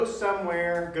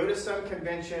somewhere, go to some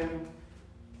convention,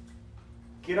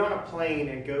 get on a plane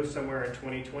and go somewhere in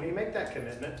 2020. Make that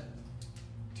commitment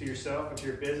to yourself and to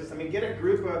your business. I mean, get a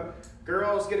group of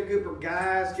girls, get a group of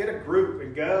guys, get a group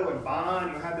and go and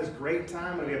bond. You'll have this great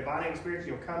time. It'll be a bonding experience.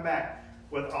 You'll come back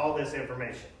with all this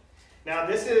information. Now,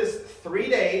 this is 3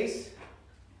 days.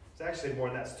 It's actually more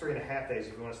than that. It's 3.5 days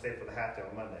if you want to stay for the half day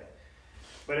on Monday.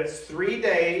 But it's 3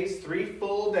 days, 3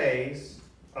 full days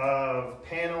of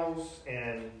panels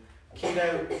and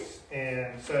keynotes.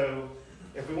 And so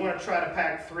if we want to try to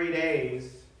pack 3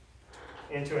 days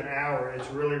into an hour, it's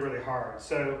really, really hard.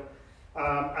 So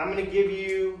I'm going to give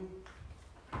you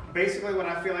basically what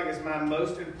I feel like is my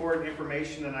most important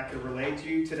information that I can relate to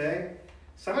you today.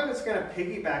 Some of it's going to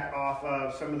piggyback off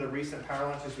of some of the recent power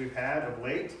lunches we've had of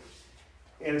late,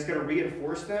 and it's going to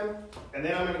reinforce them. And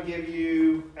then I'm going to give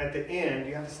you, at the end,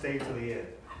 you have to stay till the end.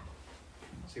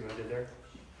 See what I did there?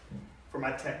 For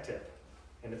my tech tip,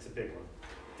 and it's a big one.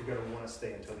 You're going to want to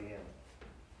stay until the end,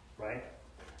 right?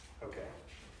 Okay.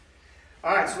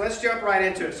 All right, so let's jump right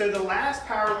into it. So the last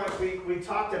power lunch we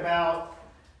talked about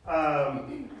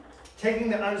taking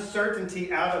the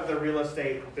uncertainty out of the real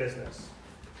estate business.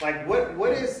 Like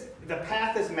what is, the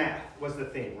path is math was the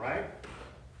theme, right?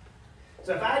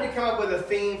 So if I had to come up with a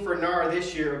theme for NAR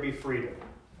this year, it would be freedom.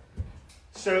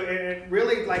 So it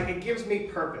really, like, it gives me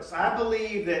purpose. I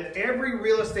believe that every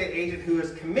real estate agent who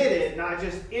is committed, not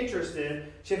just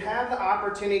interested, should have the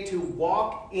opportunity to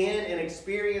walk in and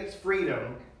experience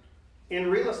freedom in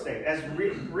real estate. As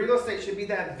real estate should be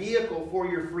that vehicle for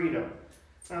your freedom.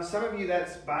 Now, some of you,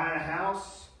 that's buying a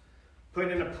house,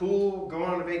 putting in a pool, going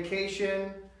on a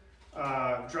vacation,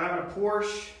 driving a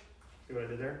Porsche. See what I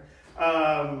did there?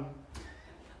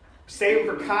 Saving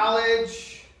for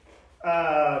college.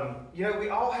 You know, we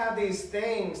all have these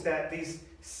things these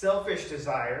selfish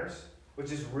desires,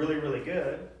 which is really, really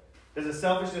good. Does a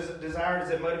selfish desire, does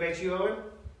it motivate you, Owen?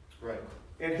 Right.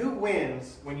 And who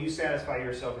wins when you satisfy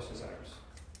your selfish desires?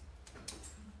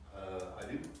 I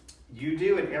do. You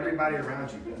do, and everybody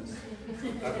around you does.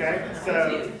 Okay?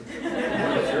 So,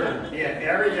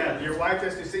 yeah, your wife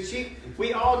does too. See,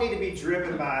 we all need to be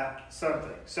driven by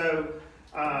something. So,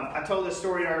 I told this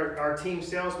story in our team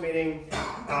sales meeting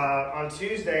on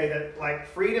Tuesday that, like,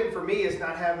 freedom for me is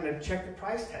not having to check the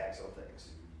price tags on things.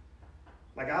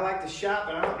 Like, I like to shop,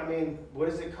 but what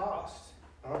does it cost?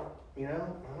 I don't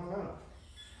know.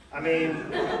 I mean,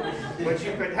 what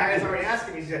you put, Tyler's already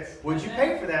asking me, he said, would you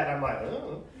pay for that? And I'm like,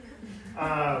 oh.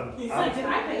 He's like, did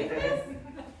I pay for this?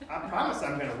 I promise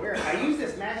I'm going to wear it. I use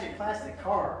this magic plastic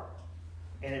card,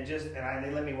 and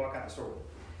they let me walk out the store.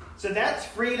 So that's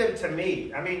freedom to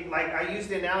me. I mean, like, I use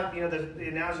the analogy,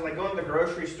 like going to the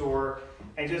grocery store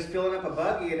and just filling up a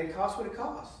buggy, and it costs what it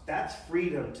costs. That's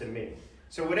freedom to me.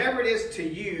 So whatever it is to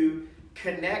you,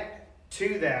 connect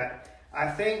to that. I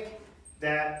think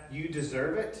that you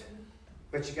deserve it,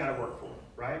 but you got to work for it,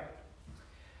 right?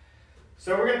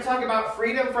 So we're going to talk about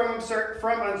freedom from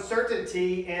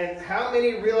uncertainty, and how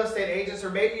many real estate agents, or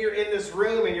maybe you're in this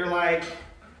room and you're like,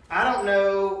 I don't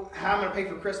know how I'm going to pay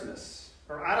for Christmas,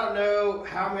 or I don't know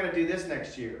how I'm going to do this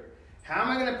next year. How am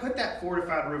I going to put that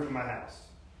fortified roof in my house?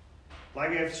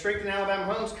 Like, if Strength in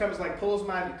Alabama Homes comes, like, pulls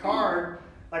my card,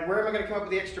 like, where am I going to come up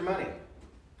with the extra money?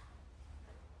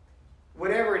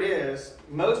 Whatever it is,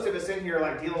 most of us in here are,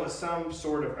 like, dealing with some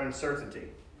sort of uncertainty.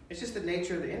 It's just the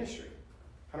nature of the industry.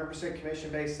 100%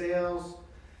 commission-based sales.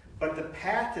 But the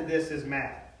path to this is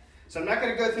math. So I'm not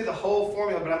going to go through the whole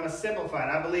formula, but I'm going to simplify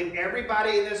it. I believe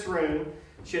everybody in this room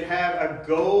should have a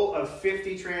goal of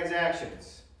 50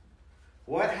 transactions.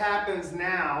 What happens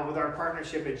now with our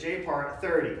partnership at JPAR at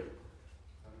 30? Okay.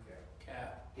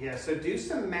 Cap. Yeah, so do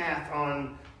some math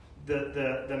on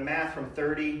the math from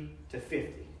 30 to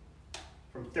 50.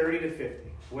 From 30 to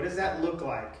 50. What does that look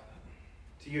like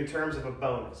to you in terms of a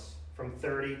bonus from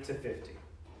 30 to 50?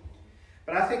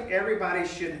 But I think everybody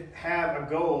should have a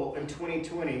goal in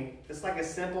 2020 that's like a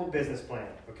simple business plan,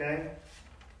 okay?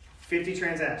 50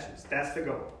 transactions. That's the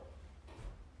goal.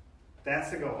 That's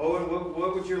the goal. Oh, and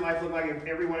what would your life look like if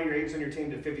every one of your agents on your team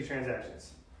did 50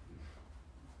 transactions?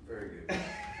 Very good.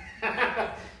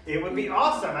 It would be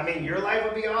awesome. I mean, your life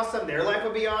would be awesome. Their life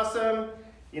would be awesome.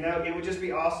 You know, it would just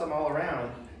be awesome all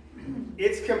around.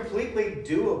 It's completely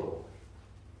doable.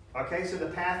 Okay, so the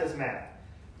path is math.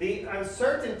 The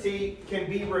uncertainty can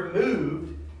be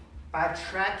removed by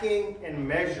tracking and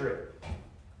measuring.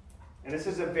 And this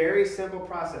is a very simple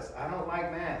process. I don't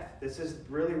like math. This is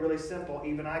really, really simple.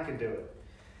 Even I can do it.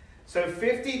 So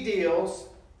 50 deals,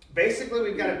 basically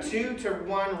we've got a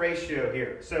 2-to-1 ratio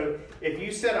here. So if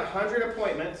you set 100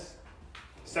 appointments,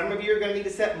 some of you are going to need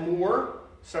to set more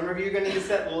Some of you are going to need to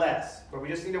set less, but we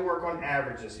just need to work on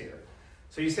averages here.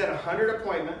 So you set 100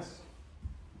 appointments.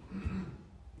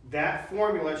 That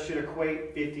formula should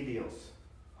equate 50 deals.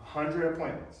 100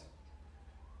 appointments.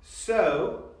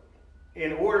 So,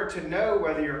 in order to know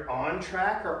whether you're on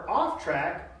track or off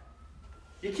track,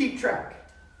 you keep track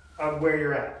of where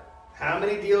you're at. How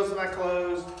many deals have I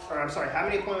closed? How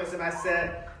many appointments have I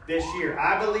set this year?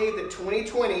 I believe that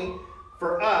 2020,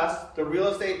 for us, the real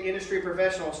estate industry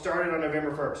professionals, started on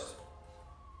November 1st.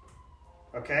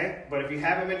 Okay? But if you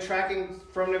haven't been tracking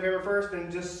from November 1st,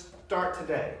 then just start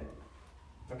today.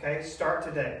 Okay? Start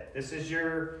today. This is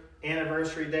your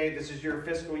anniversary date. This is your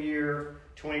fiscal year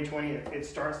 2020. It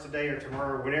starts today or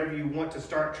tomorrow. Whenever you want to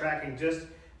start tracking, just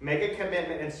make a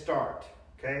commitment and start.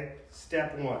 Okay?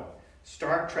 Step 1.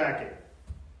 Start tracking.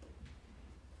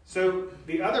 So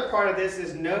the other part of this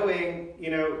is knowing,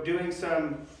 doing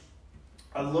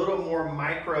a little more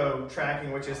micro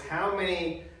tracking, which is how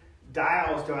many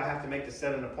dials do I have to make to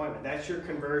set an appointment? That's your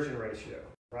conversion ratio,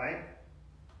 right?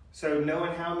 So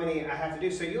knowing how many I have to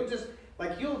do. So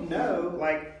you'll know,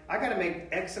 I got to make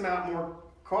X amount more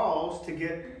calls to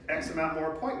get X amount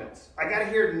more appointments. I got to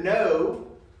hear no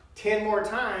 10 more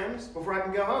times before I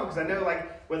can go home. Because I know,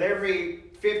 with every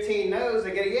 15 no's,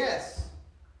 I get a yes.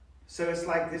 So it's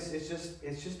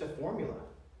just a formula.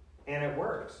 And it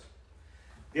works.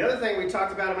 The other thing we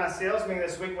talked about in my sales meeting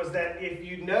this week was that if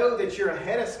you know that you're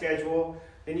ahead of schedule,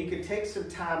 then you can take some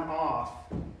time off,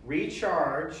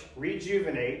 recharge,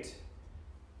 rejuvenate,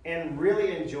 and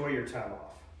really enjoy your time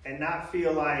off. And not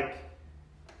feel like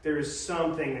there's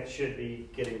something that should be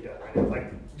getting done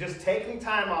right now. Just taking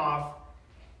time off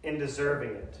and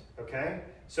deserving it, okay?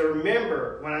 So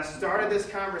remember, when I started this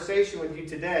conversation with you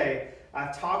today,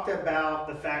 I talked about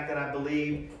the fact that I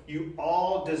believe you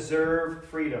all deserve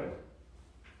freedom.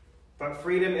 But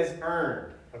freedom is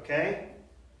earned, okay?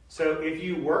 So if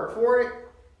you work for it,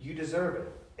 you deserve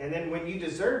it. And then when you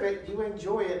deserve it, you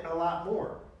enjoy it a lot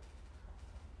more.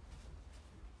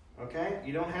 Okay?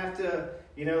 You don't have to,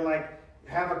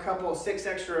 have a couple of 6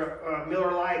 extra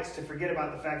Miller Lights to forget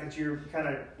about the fact that you're kind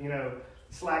of,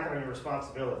 slacking on your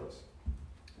responsibilities.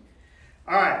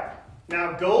 All right.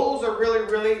 Now, goals are really,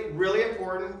 really, really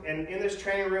important. And in this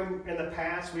training room in the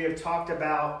past, we have talked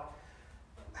about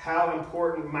how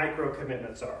important micro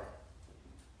commitments are.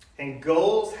 And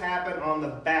goals happen on the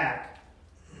back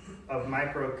of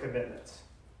micro commitments.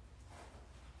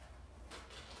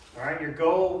 All right, your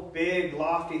goal, big,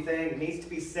 lofty thing, it needs to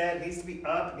be set, it needs to be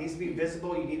up, it needs to be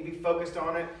visible, you need to be focused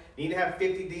on it. You need to have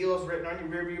 50 deals written on your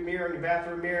rearview mirror, in your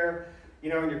bathroom mirror, in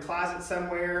your closet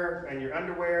somewhere, and your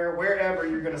underwear, wherever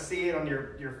you're going to see it on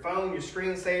your phone, your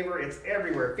screensaver, it's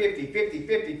everywhere. 50, 50,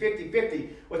 50, 50,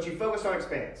 50. What you focus on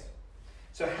expands.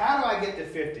 So how do I get to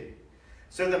 50?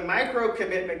 So the micro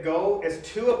commitment goal is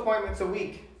 2 appointments a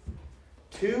week.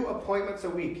 2 appointments a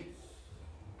week.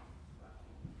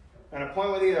 An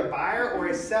appointment with either a buyer or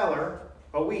a seller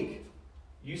a week.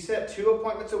 You set 2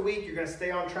 appointments a week, you're going to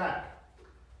stay on track.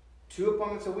 2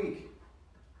 appointments a week.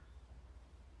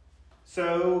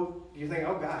 So you think,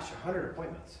 oh gosh, 100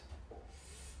 appointments.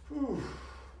 Whew,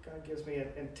 God gives me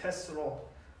intestinal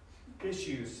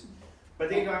issues. But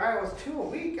then you go, all right, well, it's 2 a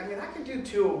week. I mean, I can do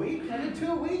 2 a week. Can I do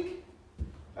 2 a week?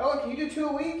 Oh, can you do 2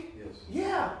 a week? Yes.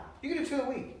 Yeah, you can do 2 a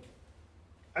week.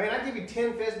 I mean, I give you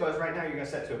 10 FSBOs right now, you're going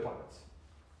to set 2 appointments.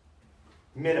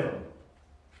 Minimum.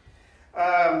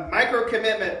 Micro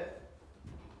commitment.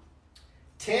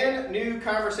 10 new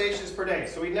conversations per day.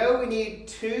 So we know we need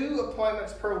 2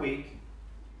 appointments per week.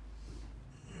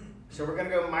 So we're going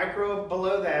to go micro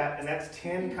below that, and that's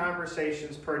 10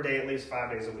 conversations per day, at least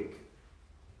 5 days a week.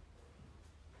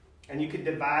 And you could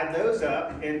divide those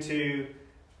up into,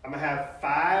 I'm going to have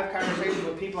 5 conversations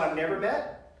with people I've never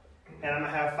met, and I'm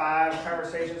going to have 5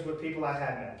 conversations with people I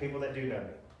have met, people that do know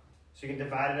me. So you can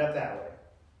divide it up that way.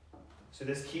 So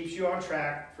this keeps you on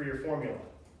track for your formula.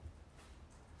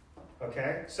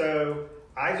 Okay, so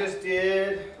I just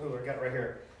did, I got it right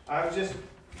here. I was just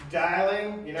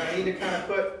dialing, I need to kind of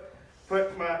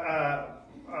put my,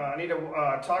 I need to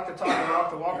talk and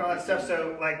walk and all that stuff.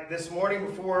 So like this morning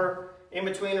before, in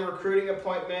between a recruiting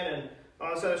appointment and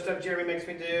all this other stuff Jeremy makes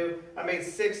me do, I made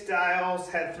 6 dials,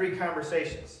 had 3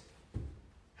 conversations.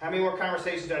 How many more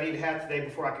conversations do I need to have today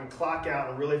before I can clock out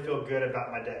and really feel good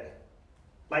about my day?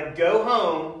 Like go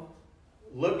home,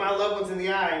 look my loved ones in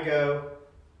the eye and go,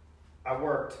 I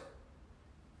worked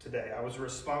today. I was a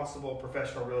responsible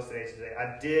professional real estate agent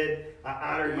today. I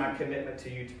honored my commitment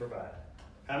to you to provide.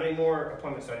 How many more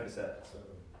appointments do I need to set?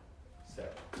 7.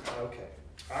 Okay.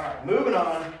 All right, moving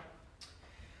on.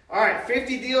 All right,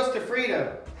 50 deals to freedom.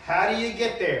 How do you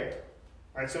get there?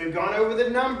 All right, so we've gone over the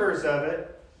numbers of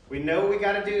it. We know what we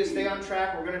got to do to stay on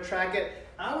track. We're going to track it.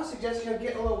 I would suggest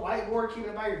get a little whiteboard, keep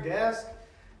it by your desk.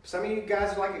 Some of you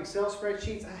guys like Excel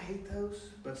spreadsheets. I hate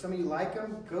those, but some of you like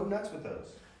them. Go nuts with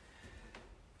those.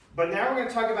 But now we're going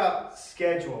to talk about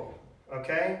schedule,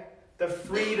 okay? The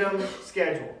freedom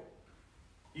schedule.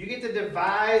 You get to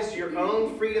devise your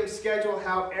own freedom schedule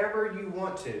however you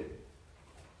want to.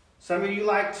 Some of you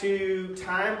like to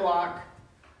time block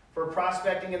for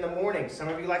prospecting in the morning. Some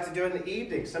of you like to do it in the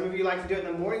evening. Some of you like to do it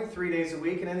in the morning 3 days a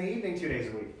week and in the evening 2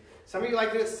 days a week. Some of you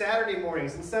like to do it Saturday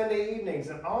mornings and Sunday evenings,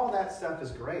 and all that stuff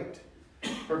is great,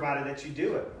 provided that you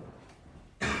do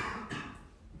it.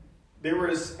 There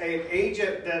was an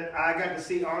agent that I got to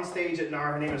see on stage at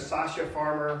NAR. Her name is Sasha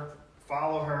Farmer.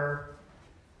 Follow her.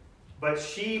 But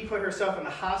she put herself in the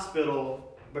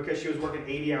hospital because she was working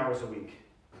 80 hours a week.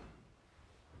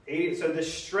 So the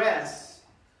stress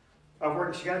of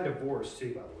working, she got a divorce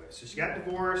too, by the way. So she got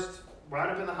divorced,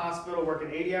 wound up in the hospital,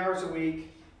 working 80 hours a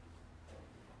week,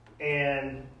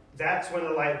 and that's when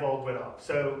the light bulb went off.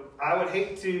 So I would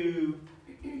hate to,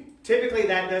 typically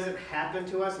that doesn't happen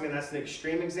to us. I mean, that's an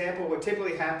extreme example. What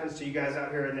typically happens to you guys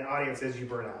out here in the audience is you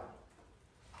burn out.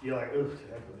 You're like, ooh,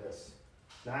 heck with this.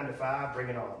 9 to 5, bring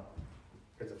it on.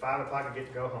 Because at 5 o'clock I get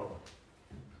to go home.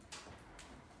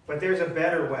 But there's a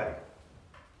better way.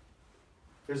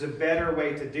 There's a better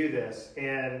way to do this.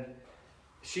 And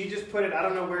she just put it, I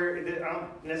don't know where, I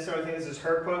don't necessarily think this is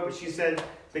her quote, but she said,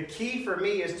 the key for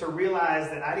me is to realize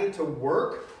that I need to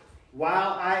work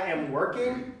while I am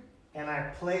working, and I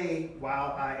play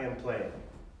while I am playing.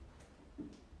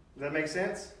 Does that make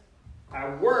sense?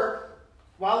 I work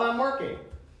while I'm working.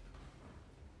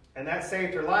 And that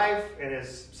saved her life and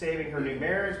is saving her new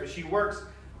marriage. But she works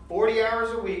 40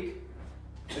 hours a week,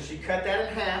 so she cut that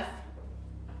in half,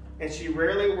 and she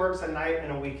rarely works a night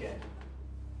and a weekend.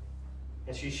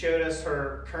 And she showed us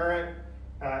her current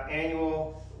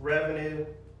annual revenue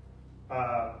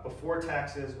before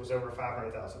taxes was over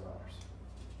 $500,000.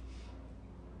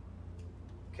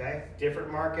 Okay, different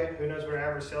market. Who knows what our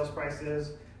average sales price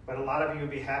is? But a lot of you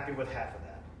would be happy with half of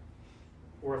that,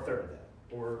 or a third of that,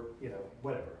 or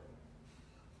whatever.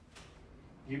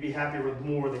 You'd be happy with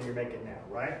more than you're making now,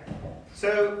 right?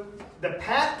 So the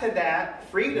path to that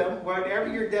freedom, whatever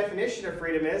your definition of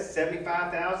freedom is,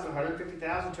 75,000,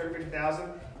 150,000,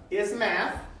 250,000, is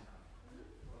math.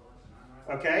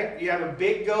 Okay? You have a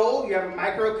big goal, you have a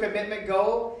micro commitment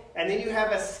goal, and then you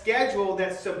have a schedule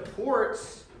that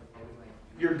supports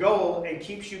your goal and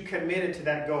keeps you committed to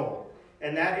that goal.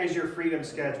 And that is your freedom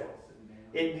schedule.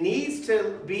 It needs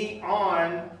to be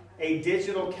on a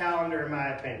digital calendar, in my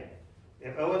opinion.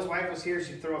 If Owen's wife was here,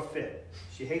 she'd throw a fit.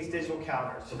 She hates digital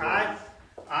calendars.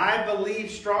 I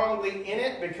believe strongly in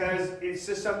it because it's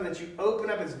just something that you open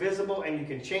up, it's visible, and you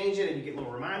can change it, and you get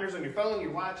little reminders on your phone,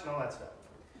 your watch, and all that stuff.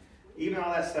 Even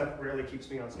all that stuff rarely keeps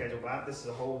me on schedule, but this is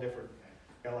a whole different,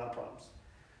 got a lot of problems.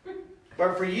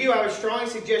 But for you, I would strongly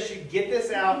suggest you get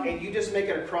this out and you just make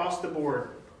it across the board.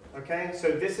 Okay?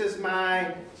 So this is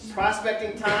my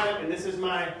prospecting time and this is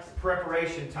my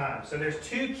preparation time. So there's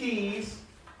 2 keys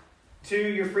to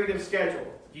your freedom schedule.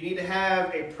 You need to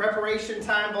have a preparation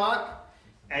time block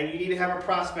and you need to have a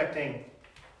prospecting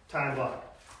time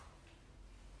block.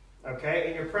 Okay?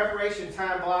 And your preparation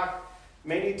time block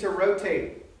may need to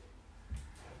rotate.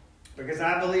 Because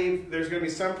I believe there's going to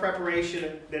be some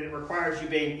preparation that requires you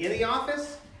being in the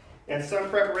office and some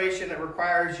preparation that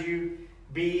requires you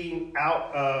being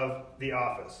out of the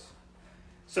office.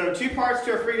 So 2 parts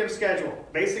to a freedom schedule.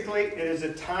 Basically, it is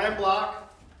a time block.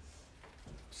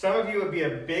 Some of you would be a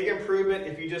big improvement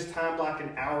if you just time block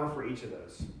an hour for each of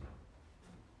those.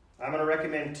 I'm going to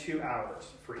recommend 2 hours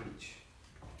for each.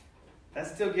 That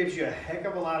still gives you a heck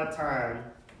of a lot of time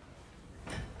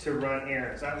to run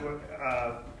errands. I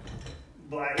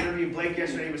interviewed Blake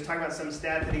yesterday. He was talking about some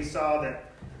stat that he saw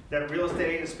that real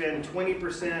estate agents spend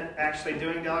 20% actually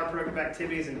doing dollar productive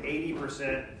activities and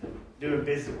 80% doing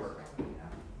busy work.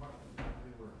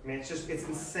 I mean, it's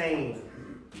insane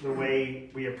the way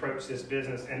we approach this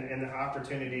business and the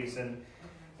opportunities and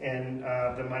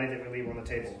the money that we leave on the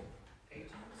table.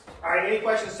 All right, any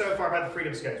questions so far about the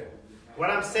freedom schedule? What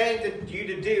I'm saying to you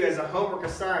to do as a homework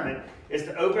assignment is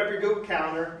to open up your Google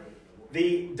Calendar.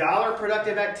 The dollar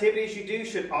productive activities you do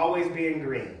should always be in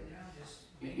green.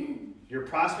 Your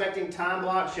prospecting time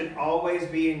block should always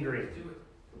be in green.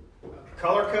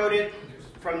 Color code it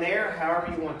from there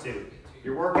however you want to.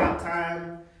 Your workout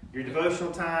time, your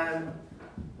devotional time,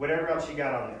 whatever else you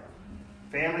got on there.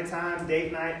 Family time,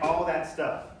 date night, all that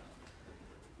stuff.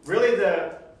 Really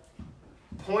the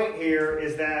point here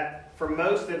is that for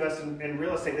most of us in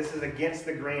real estate, this is against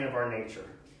the grain of our nature.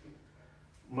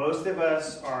 Most of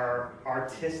us are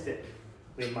artistic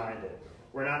minded.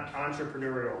 We're not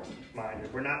entrepreneurial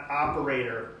minded. We're not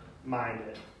operator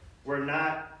minded. We're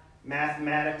not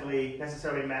necessarily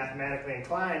mathematically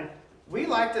inclined. We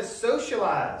like to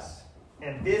socialize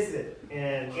and visit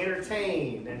and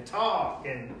entertain and talk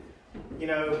and,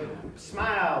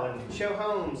 smile and show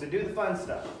homes and do the fun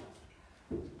stuff.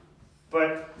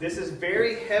 But this is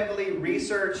very heavily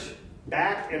research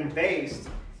backed and based,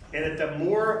 and that the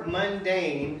more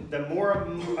mundane, the more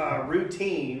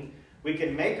routine we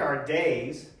can make our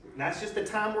days, and that's just the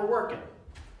time we're working.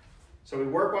 So we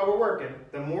work while we're working.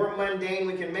 The more mundane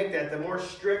we can make that, the more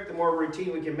strict, the more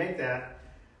routine we can make that,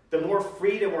 the more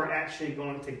freedom we're actually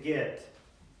going to get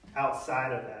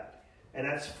outside of that. And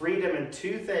that's freedom in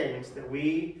two things that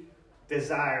we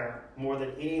desire more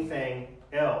than anything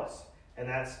else. And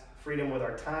that's freedom with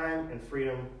our time and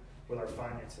freedom with our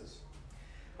finances.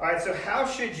 All right, so how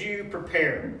should you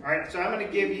prepare? All right, so I'm going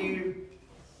to give you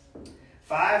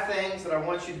 5 things that I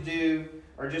want you to do,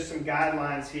 or just some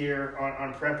guidelines here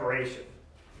on preparation.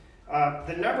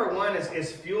 The number one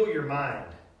is fuel your mind.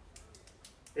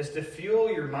 Is to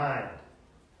fuel your mind.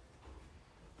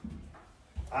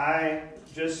 I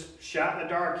just shot in the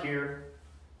dark here,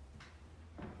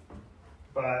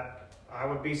 but I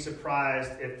would be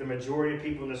surprised if the majority of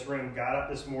people in this room got up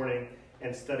this morning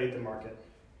and studied the market.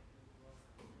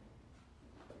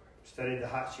 Studied the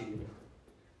hot sheet even.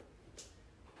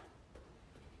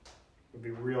 Would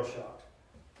be real shocked.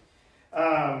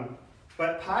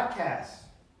 But podcasts.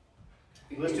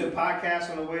 You listen to a podcast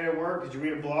on the way to work? Did you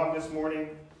read a blog this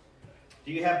morning?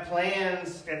 Do you have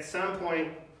plans at some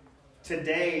point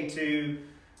today to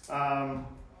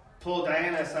pull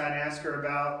Diana aside and ask her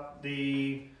about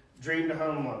the Dream to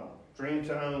Own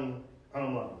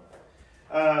home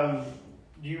loan?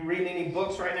 Do you read any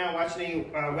books right now? Watch any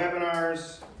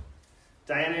webinars?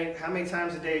 Diana, how many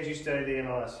times a day did you study the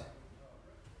NLS?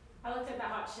 I looked at the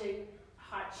hot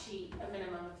sheet a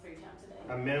minimum of 3 times a day.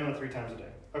 A minimum of 3 times a day.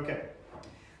 Okay.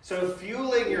 So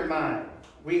fueling your mind.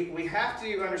 We have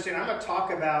to understand, I'm going to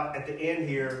talk about at the end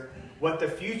here what the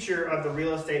future of the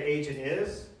real estate agent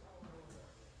is.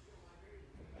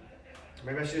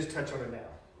 Maybe I should just touch on it now.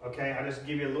 Okay, I'll just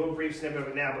give you a little brief snippet of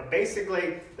it now. But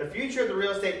basically, the future of the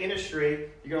real estate industry,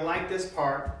 you're going to like this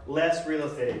part, less real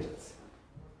estate agents.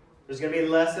 There's going to be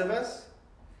less of us,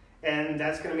 and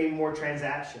that's going to mean more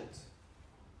transactions.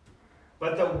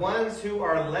 But the ones who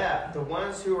are left, the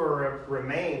ones who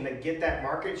remain that get that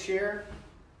market share,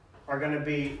 are going to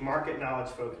be market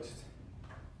knowledge focused.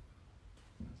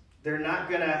 They're not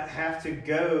going to have to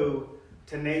go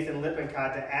to Nathan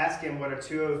Lippincott to ask him what a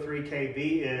 203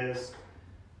 KB is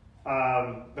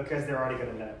because they're already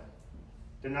going to know.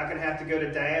 They're not going to have to go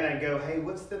to Diana and go, hey,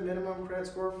 what's the minimum credit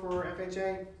score for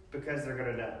FHA? Because they're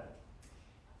going to know.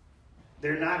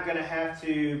 They're not going to have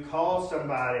to call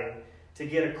somebody to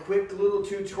get a quick little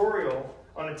tutorial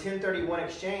on a 1031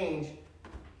 exchange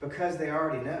because they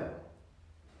already know.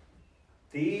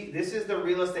 This is the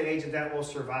real estate agent that will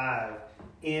survive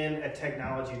in a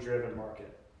technology-driven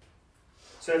market.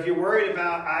 So if you're worried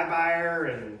about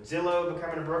iBuyer and Zillow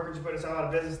becoming a brokerage and putting us all out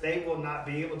of business, they will not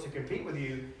be able to compete with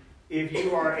you if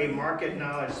you are a market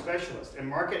knowledge specialist. And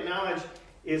market knowledge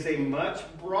is a much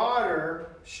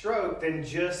broader stroke than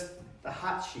just the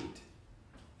hot sheet.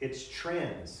 It's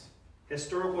trends.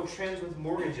 Historical trends with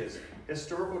mortgages.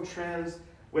 Historical trends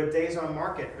with days on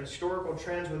market. Historical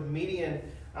trends with median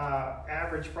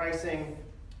average pricing.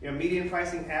 Median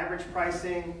pricing, average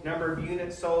pricing, number of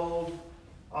units sold,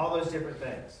 all those different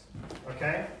things.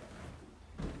 Okay?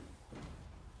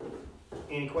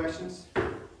 Any questions?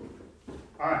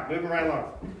 All right, moving right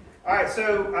along. All right,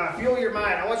 so fuel your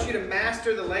mind. I want you to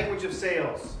master the language of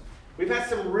sales. We've had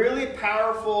some really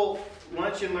powerful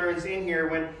lunch and learns in here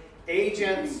when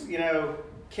agents,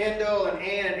 Kendall and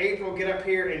Ann and April get up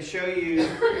here and show you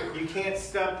can't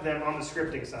stump them on the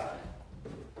scripting side.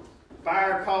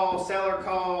 Buyer call, seller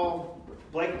call,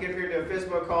 Blake can get up here and do a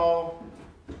FSBO call.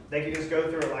 They can just go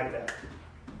through it like that.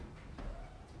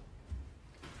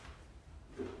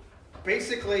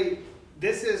 Basically,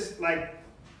 this is like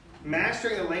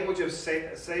mastering the language of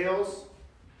sales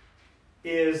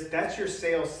that's your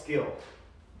sales skill.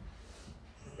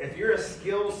 If you're a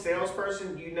skilled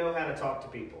salesperson, you know how to talk to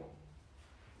people.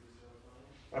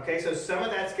 Okay, so some of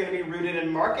that's going to be rooted in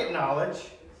market knowledge.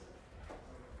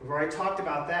 We've already talked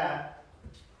about that.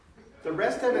 The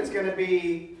rest of it's going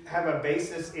to have a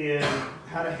basis in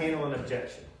how to handle an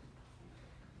objection.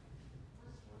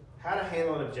 How to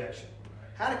handle an objection.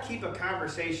 How to keep a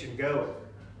conversation going.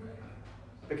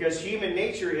 Because human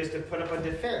nature is to put up a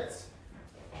defense.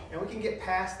 And we can get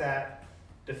past that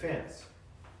defense.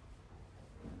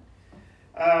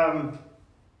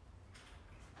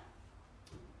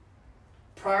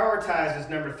 prioritize is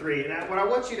number 3. And what I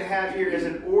want you to have here is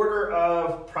an order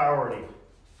of priority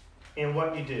in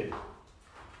what you do.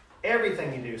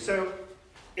 Everything you do. So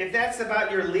if that's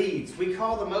about your leads, we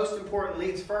call the most important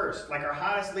leads first. Like our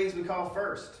hottest leads we call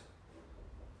first.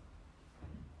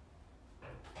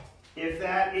 If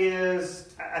that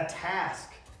is a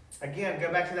task, again,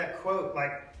 go back to that quote,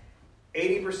 like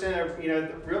 80% of, the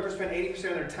realtors spend 80%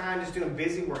 of their time just doing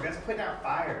busy work. That's putting out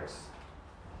fires.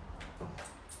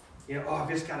 I've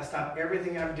just got to stop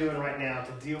everything I'm doing right now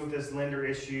to deal with this lender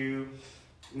issue.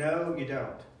 No, you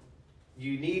don't.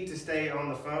 You need to stay on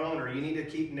the phone, or you need to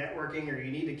keep networking, or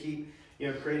you need to keep,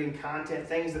 creating content,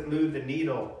 things that move the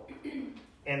needle.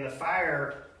 And the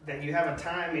fire that you have a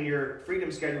time in your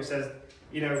freedom schedule says,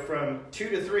 from 2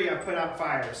 to 3, I put out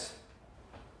fires.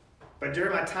 But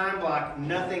during my time block,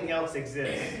 nothing else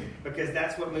exists, because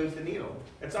that's what moves the needle.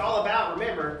 It's all about,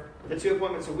 remember, the 2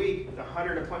 appointments a week, the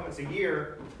 100 appointments a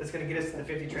year, that's going to get us to the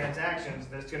 50 transactions,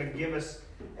 that's going to give us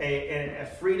a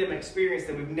freedom experience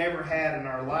that we've never had in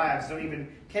our lives,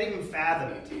 can't even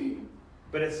fathom it.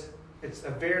 But it's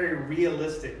a very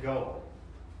realistic goal.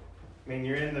 I mean,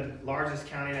 you're in the largest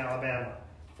county in Alabama.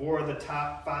 4 of the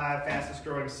top 5 fastest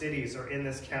growing cities are in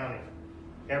this county.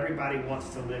 Everybody wants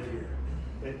to live here.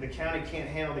 The county can't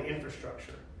handle the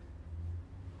infrastructure.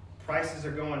 Prices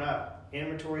are going up.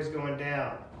 Inventory is going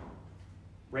down.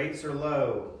 Rates are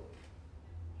low.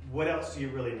 What else do you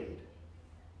really need?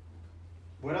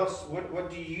 What else? What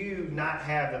do you not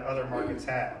have that other markets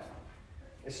have?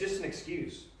 It's just an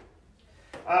excuse.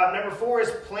 Number 4 is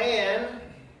plan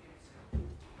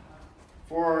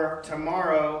for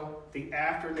tomorrow, the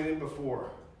afternoon before.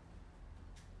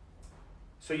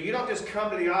 So you don't just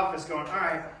come to the office going, all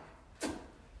right,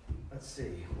 let's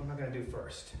see, what am I going to do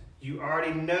first? You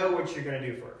already know what you're going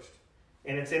to do first.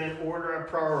 And it's in an order of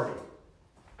priority.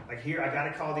 Like here, I got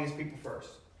to call these people first.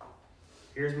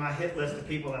 Here's my hit list of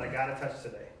people that I got to touch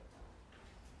today.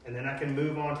 And then I can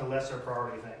move on to lesser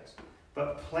priority things.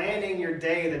 But planning your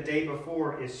day the day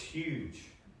before is huge.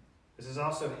 This is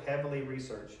also heavily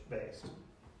research-based.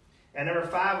 And number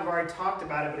 5, I've already talked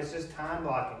about it, but it's just time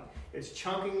blocking. It's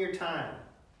chunking your time.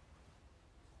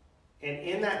 And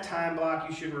in that time block,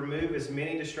 you should remove as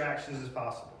many distractions as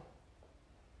possible.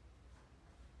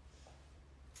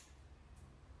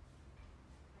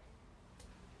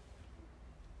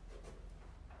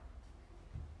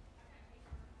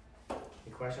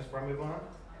 Any questions before I move on?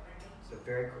 This is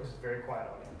a very quiet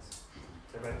audience.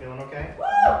 Is everybody feeling okay? Woo!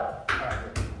 All right.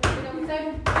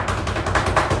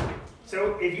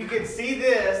 So if you can see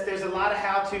this, there's a lot of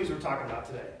how-tos we're talking about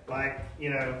today. Like,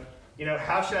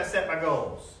 how should I set my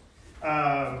goals?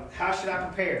 How should I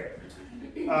prepare?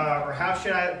 Or how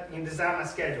should I design my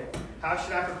schedule? How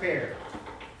should I prepare?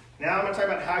 Now I'm going to talk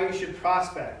about how you should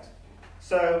prospect.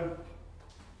 So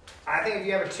I think if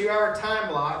you have a 2-hour time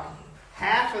block,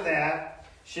 half of that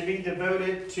should be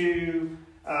devoted to,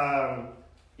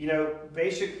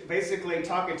 basically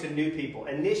talking to new people,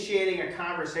 initiating a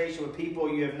conversation with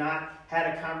people you have not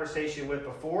had a conversation with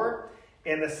before.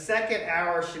 And the second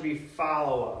hour should be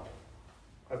follow-up.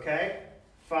 Okay?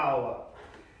 Follow-up.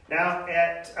 Now,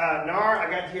 at NAR, I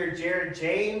got to hear Jared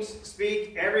James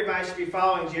speak. Everybody should be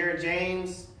following Jared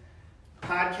James.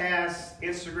 Podcasts,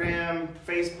 Instagram,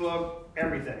 Facebook,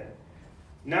 everything.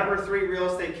 Number 3 real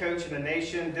estate coach in the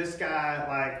nation. This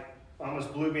guy,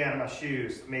 almost blew me out of my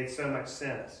shoes. It made so much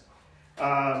sense.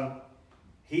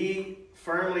 He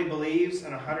firmly believes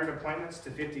in 100 appointments to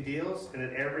 50 deals, and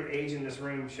that every agent in this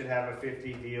room should have a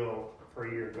 50 deal per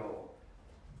year goal.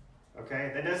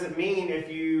 Okay? That doesn't mean if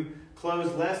you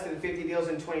close less than 50 deals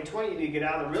in 2020, you need to get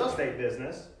out of the real estate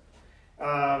business.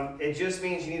 It just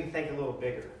means you need to think a little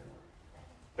bigger.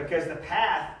 Because the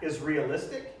path is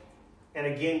realistic, and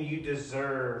again, you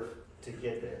deserve to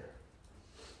get there.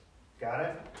 Got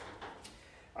it?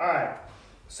 All right.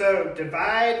 So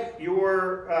divide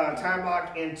your time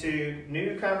block into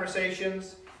new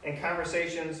conversations and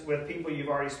conversations with people you've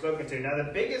already spoken to. Now,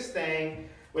 the biggest thing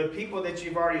with people that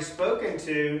you've already spoken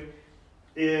to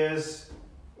is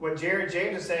what Jared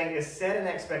James is saying is set an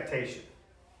expectation.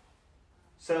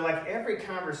 So like every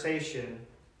conversation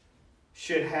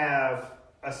should have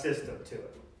a system to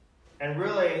it. And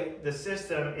really the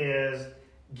system is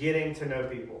getting to know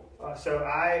people. So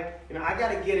I got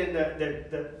to get in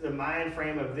the mind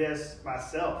frame of this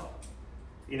myself.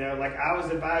 I was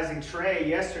advising Trey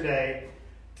yesterday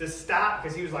to stop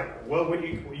because he was like, well, what do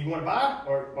you want to buy?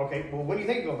 Or, okay, well, what do you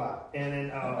think you're going to buy? And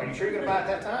then, are you sure you're going to buy at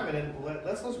that time? And then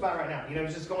let's buy right now.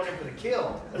 He's just going in for the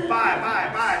kill. Let's buy,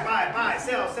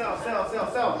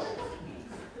 sell.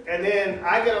 And then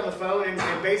I get on the phone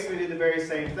and basically do the very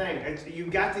same thing.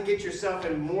 You've got to get yourself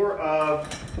in more of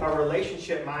a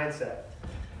relationship mindset.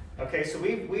 Okay, so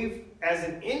we've as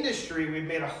an industry, we've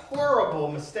made a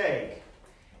horrible mistake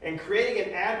in creating an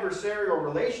adversarial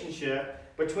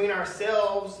relationship between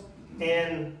ourselves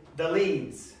and the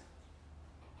leads.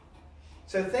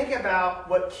 So think about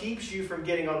what keeps you from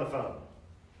getting on the phone.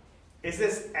 Is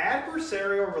this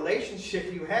adversarial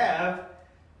relationship you have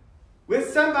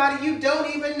with somebody you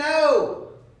don't even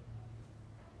know.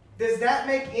 Does that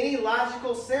make any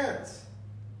logical sense?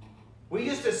 We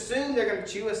just assume they're going to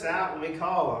chew us out when we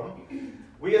call them.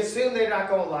 We assume they're not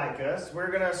going to like us. We're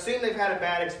going to assume they've had a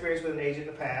bad experience with an agent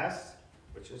in the past,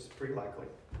 which is pretty likely.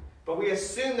 But we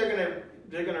assume they're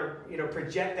going to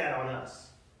project that on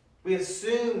us. We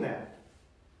assume that.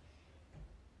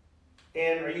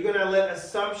 And are you going to let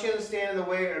assumptions stand in the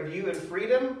way of you and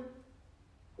freedom?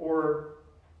 Or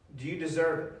do you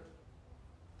deserve it?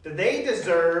 Do they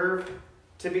deserve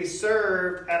to be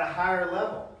served at a higher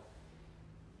level?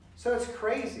 So it's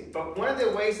crazy. But one of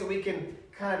the ways that we can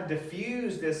kind of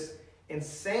diffuse this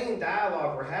insane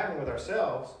dialogue we're having with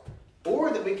ourselves, or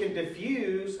that we can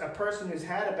diffuse a person who's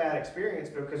had a bad experience,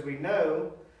 because we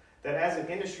know that as an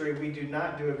industry, we do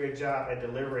not do a good job at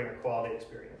delivering a quality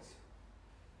experience.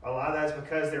 A lot of that's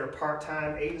because there are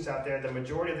part-time agents out there. The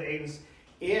majority of the agents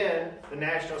in the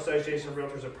National Association of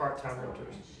Realtors are part-time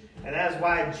realtors. And that's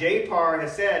why JPAR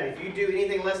has said, if you do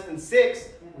anything less than 6,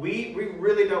 we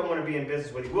really don't want to be in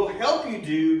business with you. We'll help you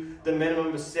do the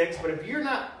minimum of 6, but if you're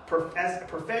not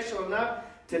professional enough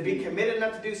to be committed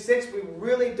enough to do 6, we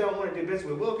really don't want to do business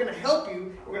with you. We're going to help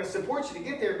you. We're going to support you to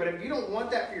get there, but if you don't want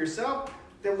that for yourself,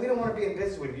 then we don't want to be in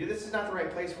business with you. This is not the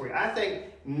right place for you. I think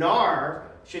NAR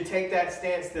should take that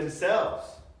stance themselves.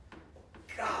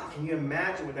 God, can you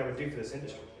imagine what that would do for this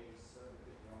industry?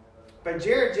 But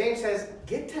Jared James says,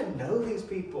 get to know these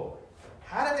people.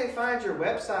 How did they find your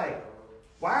website?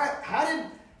 How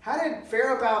did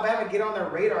Fairhope, Alabama get on their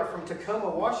radar from Tacoma,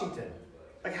 Washington?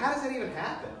 Like, how does that even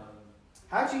happen?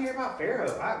 How did you hear about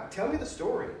Fairhope? Tell me the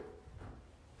story.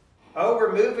 Oh,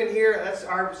 we're moving here.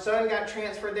 Our son got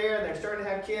transferred there, and they're starting to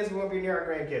have kids. We won't be near our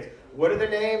grandkids. What are their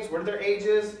names? What are their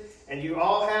ages? And you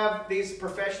all have these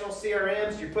professional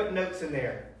CRMs. You're putting notes in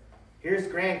there. Here's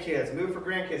grandkids. Move for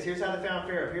grandkids. Here's how they found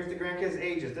Fairhope. Here's the grandkids'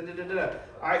 ages. Da, da, da, da.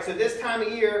 All right, so this time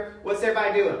of year, what's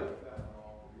everybody doing?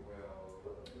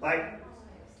 Like,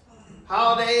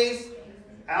 holidays.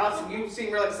 Allison, you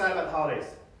seem really excited about the holidays.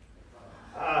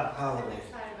 Holidays.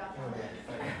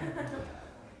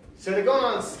 So they're going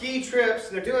on ski trips.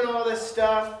 They're doing all this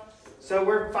stuff. So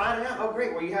we're finding out, oh,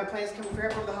 great. Well, you have plans to come to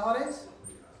Fairhope for the holidays?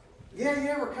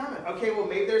 Yeah, we're coming. Okay, well,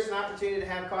 maybe there's an opportunity to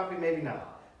have coffee. Maybe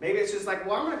not. Maybe it's just like,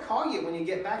 well, I'm going to call you when you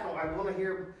get back. I want to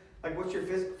hear, like, what your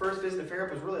first visit to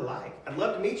Fairhope was really like. I'd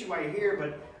love to meet you while you're here,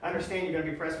 but I understand you're going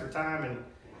to be pressed for time and,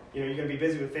 you're going to be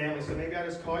busy with family, so maybe I'll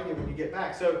just call you when you get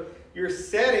back. So you're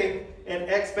setting an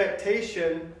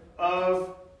expectation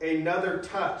of another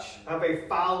touch, of a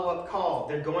follow-up call.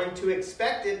 They're going to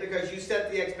expect it because you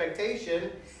set the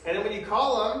expectation, and then when you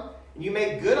call them, and you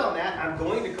make good on that, I'm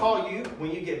going to call you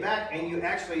when you get back, and you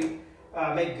actually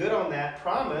make good on that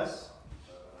promise,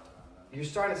 you're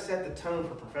starting to set the tone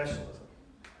for professionalism.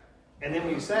 And then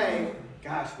when you say,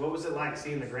 gosh, what was it like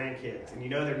seeing the grandkids? And you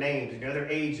know their names, you know their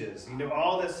ages, you know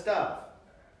all this stuff.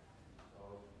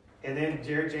 And then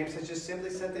Jared James has just simply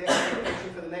set the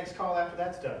expectation for the next call after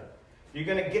that's done. You're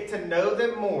going to get to know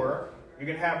them more. You're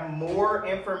going to have more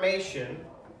information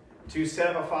to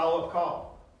set up a follow-up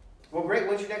call. Well, great.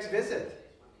 When's your next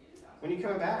visit? When are you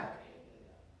coming back?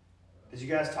 Did you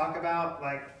guys talk about,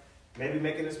 like, maybe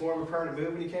making this more of a permanent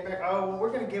move when you came back? Oh, well,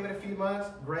 we're going to give it a few months.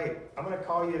 Great. I'm going to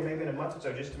call you maybe in a month or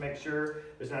so just to make sure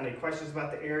there's not any questions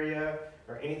about the area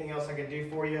or anything else I can do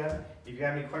for you. If you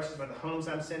have any questions about the homes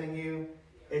I'm sending you,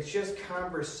 it's just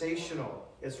conversational.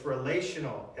 It's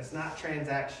relational. It's not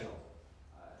transactional.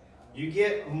 You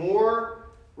get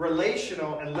more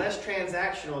relational and less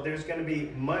transactional, there's going to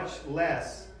be much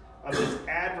less of this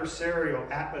adversarial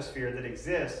atmosphere that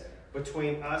exists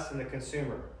between us and the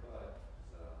consumer.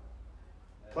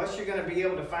 Plus, you're going to be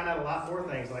able to find out a lot more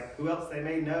things, like who else they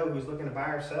may know who's looking to buy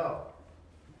or sell.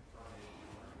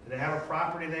 Do they have a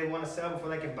property they want to sell before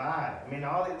they can buy? I mean,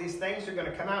 all these things are going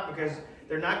to come out because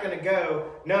they're not going to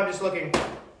go, no, I'm just looking,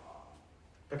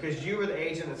 because you were the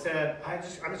agent that said, I'm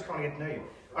just calling to get to know you.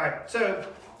 All right, so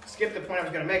skip the point I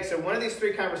was going to make. So one of these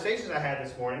 3 conversations I had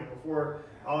this morning before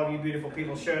all of you beautiful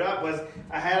people showed up was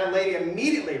I had a lady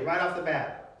immediately, right off the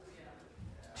bat.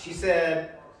 She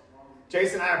said,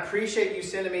 Jason, I appreciate you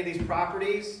sending me these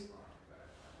properties,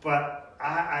 but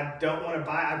I don't want to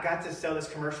buy. I've got to sell this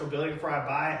commercial building before I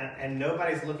buy it, and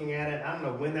nobody's looking at it. I don't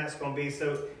know when that's going to be.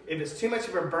 So if it's too much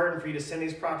of a burden for you to send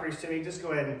these properties to me, just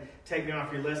go ahead and take me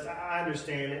off your list. I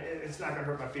understand. It's not going to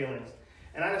hurt my feelings.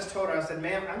 And I just told her, I said,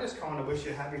 ma'am, I'm just calling to wish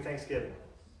you a happy Thanksgiving.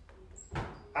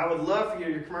 I would love for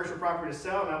your commercial property to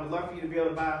sell, and I would love for you to be able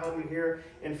to buy a home here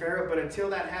in Fairhope. But until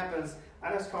that happens,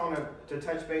 I'm just calling to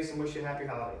touch base and wish you happy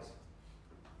holidays.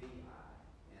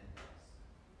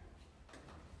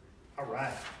 All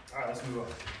right, let's move on.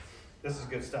 This is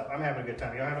good stuff. I'm having a good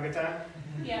time. Y'all having a good time?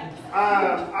 Yeah.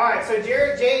 All right, so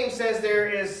Jared James says there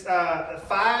is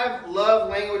 5 love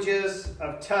languages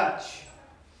of touch.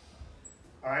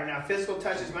 All right, now physical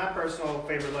touch is my personal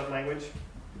favorite love language.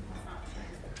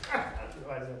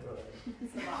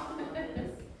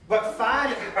 But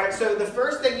find, all right, so the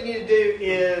first thing you need to do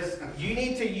is you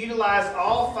need to utilize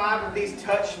all 5 of these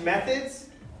touch methods.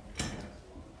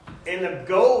 And the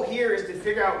goal here is to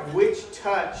figure out which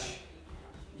touch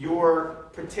your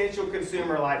potential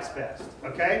consumer likes best,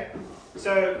 okay?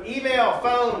 So email,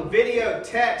 phone, video,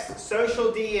 text,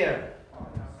 social DM.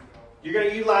 You're going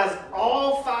to utilize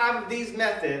all 5 of these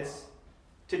methods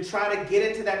to try to get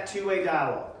into that two-way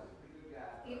dialogue.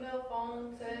 Email,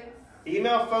 phone, text.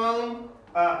 Email, phone,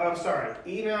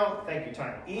 email, thank you,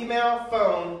 Tanya. Email,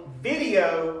 phone,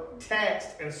 video,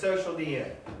 text, and social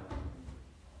DM.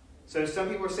 So some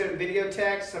people are sending video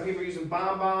text, some people are using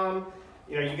BombBomb.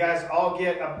 You know, you guys all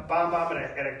get a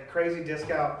BombBomb at a crazy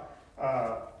discount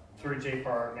through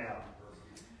JPAR now.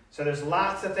 So there's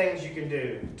lots of things you can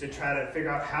do to try to figure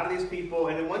out how do these people,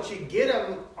 and then once you get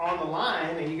them on the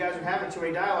line and you guys are having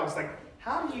two-way dialogue, it's like,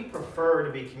 how do you prefer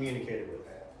to be communicated with?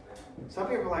 Some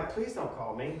people are like, please don't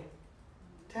call me.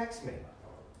 Text me.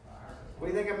 What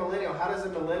do you think of millennial? How does a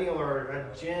millennial or a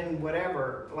Gen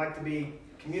whatever like to be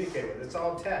communicated with? It's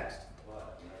all text.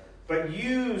 But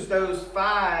use those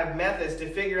 5 methods to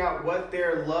figure out what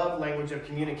their love language of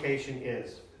communication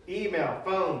is. Email,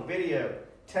 phone, video,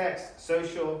 text,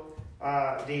 social,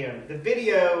 DM. The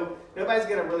video, nobody's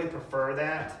going to really prefer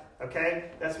that,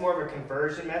 okay? That's more of a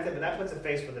conversion method, but that puts a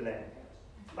face with a name.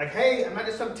 Like, hey, I'm not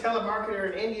just some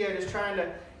telemarketer in India just trying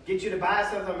to get you to buy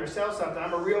something or sell something.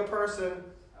 I'm a real person,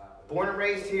 born and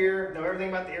raised here, know everything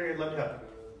about the area, love to help you.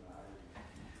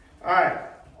 All right.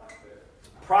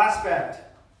 Prospect.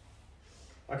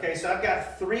 Okay, so I've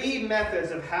got 3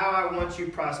 methods of how I want you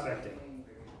prospecting.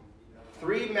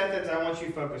 3 methods I want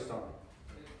you focused on.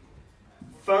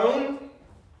 Phone,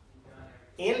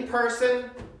 in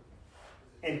person,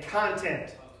 and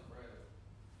content.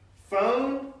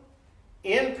 Phone,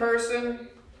 in person,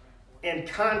 and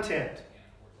content.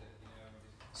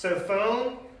 So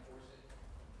phone,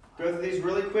 go through these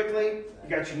really quickly. You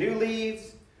got your new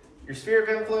leads, your sphere of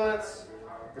influence,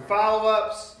 your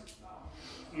follow-ups,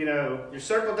 you know, your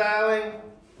circle dialing.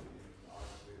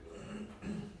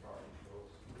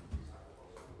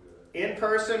 In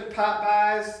person, pop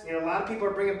buys. You know, a lot of people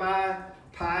are bringing by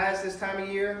pies this time of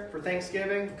year for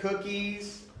Thanksgiving,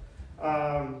 cookies.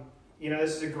 You know,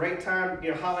 this is a great time.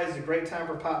 You know, holidays is a great time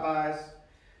for pop buys.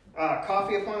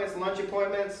 Coffee appointments, lunch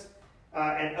appointments,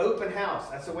 and open house.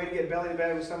 That's a way to get belly to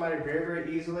belly with somebody very,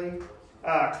 very easily.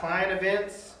 Client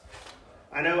events.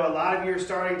 I know a lot of you are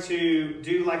starting to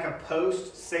do like a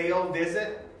post-sale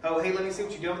visit. Oh, hey, let me see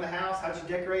what you're doing with the house. How'd you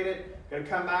decorate it? Gonna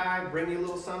come by, bring you a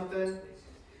little something.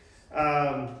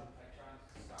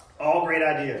 All great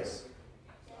ideas.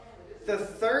 The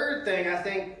third thing, I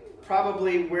think,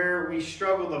 probably where we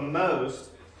struggle the most,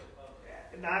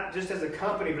 not just as a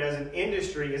company, but as an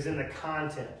industry, is in the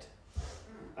content.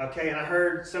 Okay, and I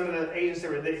heard some of the agents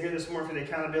that were here this morning for the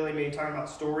accountability meeting talking about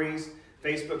stories,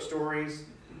 Facebook stories.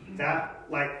 That,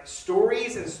 like,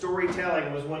 stories and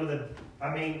storytelling was one of the,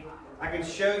 I mean, I can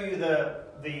show you the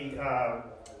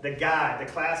guide,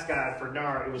 the class guide for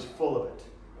NAR. It was full of it.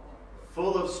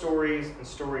 Full of stories and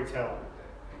storytelling.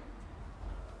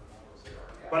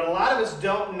 But a lot of us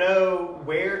don't know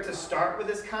where to start with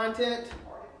this content.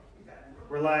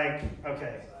 We're like,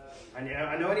 okay,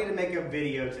 I know I need to make a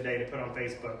video today to put on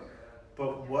Facebook,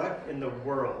 but what in the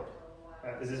world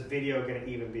is this video going to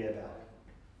even be about?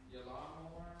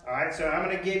 All right, so I'm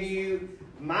going to give you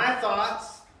my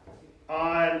thoughts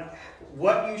on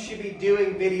what you should be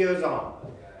doing videos on.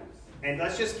 And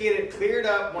let's just get it cleared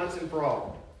up once and for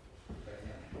all.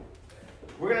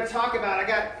 We're going to talk about,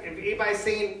 if anybody's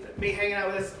seen me hanging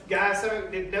out with this guy,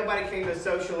 nobody came to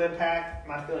Social Impact.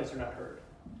 My feelings are not hurt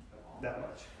that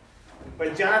much.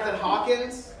 But Jonathan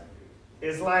Hawkins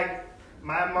is like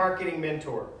my marketing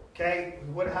mentor, okay?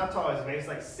 How tall is he? He's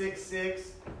like 6'6",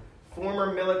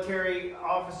 former military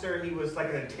officer. He was like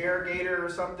an interrogator or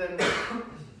something.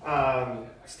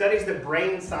 Studies the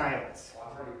brain science.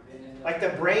 like the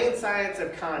brain science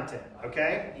of content,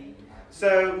 okay?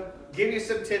 So, give you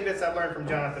some tidbits I've learned from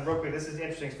Jonathan real quick. This is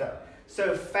interesting stuff.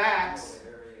 So, facts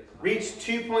reach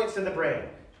 2 points in the brain.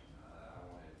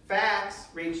 Facts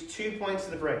reach 2 points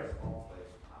in the brain.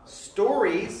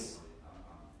 Stories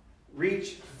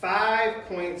reach 5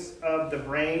 points of the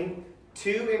brain,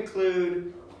 to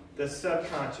include the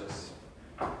subconscious.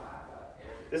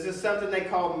 This is something they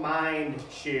call mind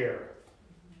share.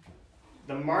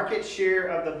 The market share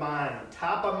of the mind,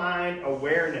 top of mind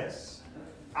awareness,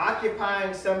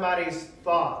 occupying somebody's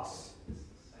thoughts.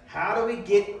 How do we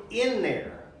get in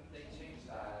there?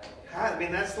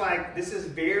 This is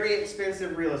very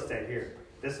expensive real estate here,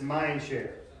 this mind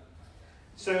share.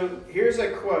 So here's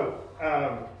a quote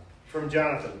from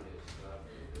Jonathan.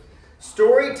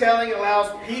 Storytelling allows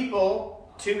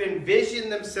people to envision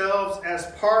themselves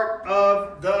as part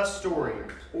of the story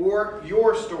or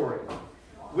your story,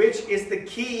 which is the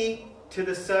key to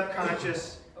the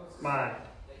subconscious mind.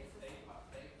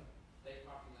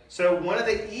 So one of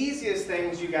the easiest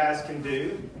things you guys can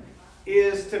do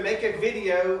is to make a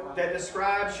video that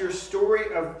describes your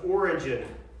story of origin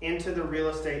into the real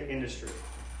estate industry.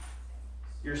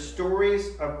 Your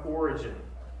stories of origin.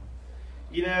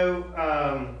 You know,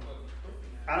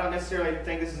 I don't necessarily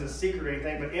think this is a secret or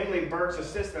anything, but Emily Burke's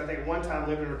assistant, I think, one time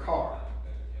lived in her car.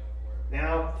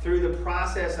 Now, through the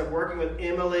process of working with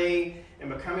Emily and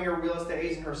becoming a real estate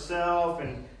agent herself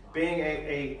and being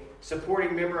a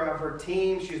supporting member of her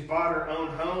team, she's bought her own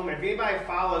home. And if anybody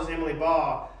follows Emily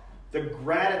Ball, the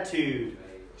gratitude,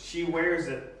 she wears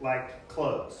it like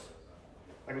clothes.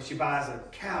 Like when she buys a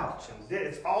couch, and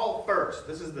it's all first.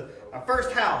 This is my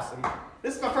first house, and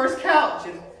this is my first couch,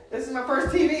 and this is my first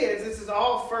TV. And this is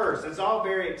all first. It's all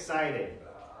very exciting.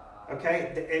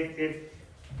 Okay? If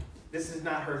this is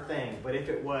not her thing, but if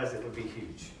it was, it would be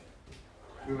huge.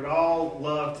 We would all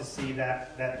love to see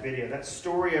that video. That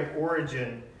story of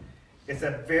origin, it's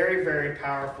a very, very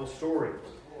powerful story.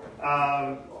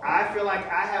 I feel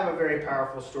like I have a very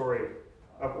powerful story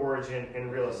of origin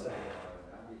in real estate.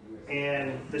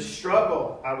 And the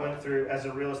struggle I went through as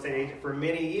a real estate agent for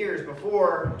many years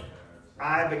before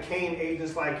I became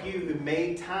agents like you who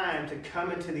made time to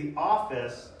come into the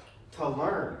office to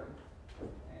learn.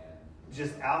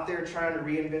 Just out there trying to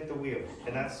reinvent the wheel.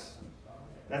 And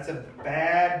that's a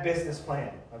bad business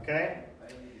plan, okay?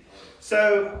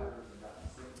 So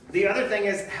the other thing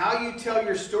is how you tell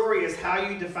your story is how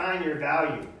you define your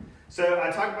value. So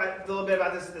I talked a little bit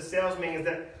about this at the sales meeting, is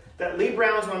that Lee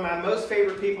Brown's one of my most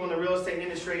favorite people in the real estate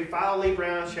industry. Follow Lee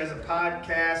Brown. She has a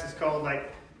podcast. It's called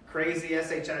Crazy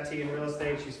SHIT in Real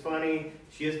Estate. She's funny.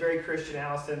 She is very Christian,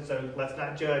 Allison, so let's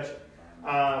not judge.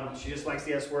 She just likes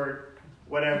the S word.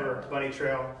 Whatever, bunny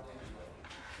trail.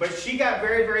 But she got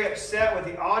very, very upset with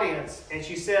the audience, and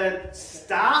she said,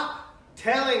 stop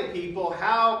telling people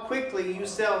how quickly you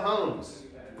sell homes.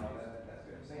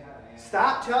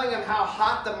 Stop telling them how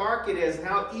hot the market is and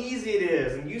how easy it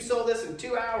is, and you sold this in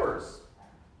 2 hours.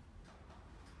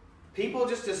 People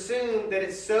just assume that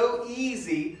it's so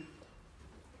easy.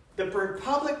 The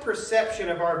public perception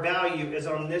of our value is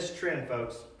on this trend,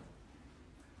 folks.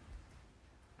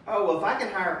 Oh, well, if I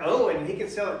can hire Owen and he can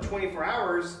sell it in 24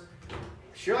 hours,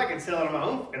 sure, I can sell it on my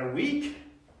own in a week.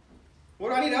 What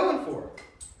do I need Owen for?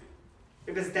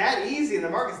 If it's that easy and the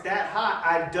market's that hot,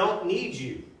 I don't need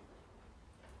you.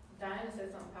 Diana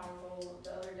said something powerful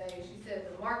the other day. She said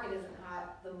the market isn't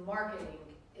hot, the marketing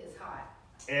is hot.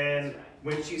 And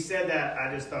when she said that,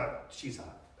 I just thought, she's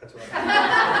hot. That's what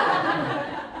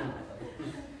I thought.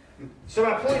 So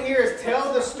my point here is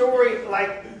tell the story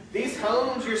like these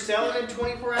homes you're selling in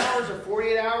 24 hours or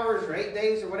 48 hours or 8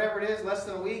 days or whatever it is, less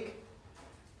than a week.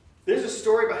 There's a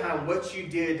story behind what you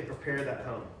did to prepare that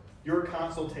home. Your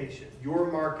consultation,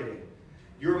 your marketing,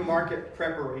 your market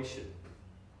preparation.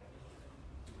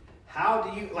 How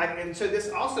do you, and so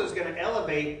this also is going to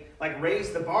elevate,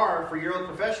 raise the bar for your own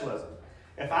professionalism.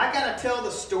 If I got to tell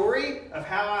the story of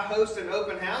how I host an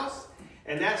open house,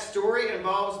 and that story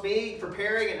involves me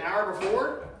preparing an hour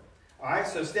before, all right,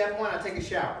 so step 1, I take a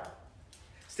shower.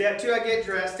 Step 2, I get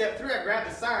dressed. Step 3, I grab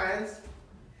the signs.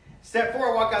 Step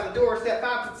 4, I walk out the door. Step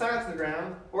 5, put signs in the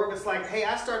ground. Or if it's hey,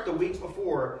 I start the week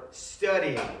before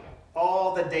studying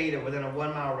all the data within a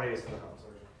 1 mile radius of the home.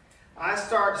 I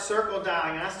start circle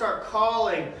dialing, and I start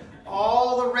calling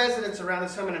all the residents around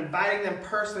this home and inviting them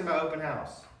personally to my open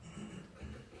house.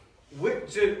 I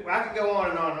could go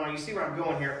on and on and on. You see where I'm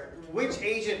going here. Which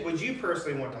agent would you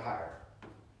personally want to hire?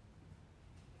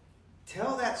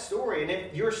 Tell that story. And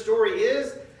if your story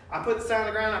is, I put the sign on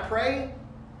the ground, I pray,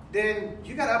 then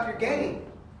you got to up your game.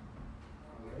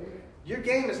 Your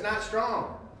game is not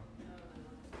strong.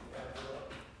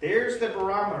 There's the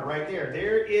barometer right there.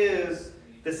 There is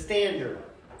the standard.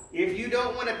 If you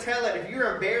don't want to tell it, if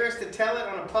you're embarrassed to tell it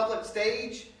on a public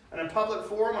stage, on a public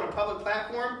forum, on a public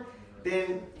platform,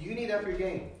 then you need to up your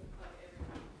game.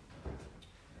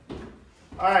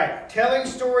 All right, telling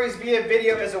stories via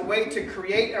video is a way to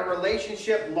create a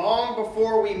relationship long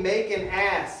before we make an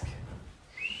ask.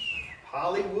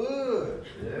 Hollywood.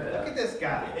 Yeah. Look at this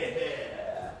guy.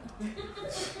 Yeah.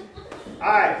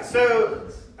 All right, so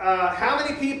how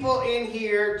many people in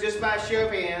here, just by show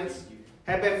of hands,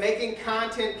 have been making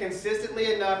content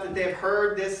consistently enough that they've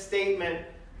heard this statement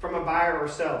from a buyer or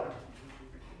seller?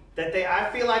 That I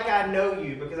feel like I know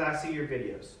you because I see your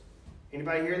videos.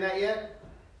 Anybody hearing that yet?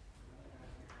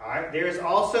 All right, there's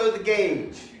also the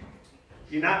gauge.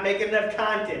 You're not making enough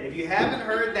content. If you haven't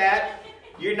heard that,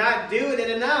 you're not doing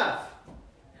it enough.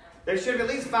 There should have at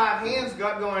least 5 hands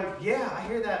going, yeah, I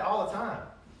hear that all the time.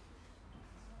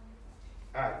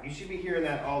 All right, you should be hearing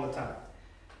that all the time.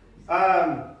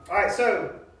 All right,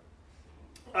 so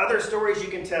other stories you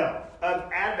can tell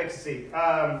of advocacy.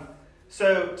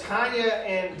 So Tanya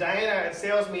and Diana at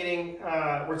sales meeting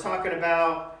were talking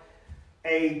about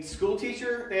a school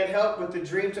teacher that had helped with the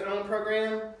Dream to Own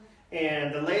program,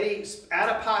 and the lady out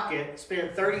of pocket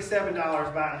spent $37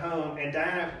 buying a home, and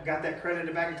Diana got that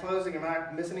credited back at closing. Am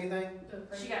I missing anything?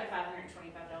 She got $525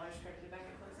 credited back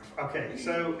at closing. Okay,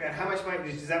 so how much money,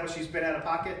 is that what she spent out of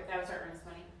pocket? That was her earnest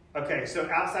money. Okay, so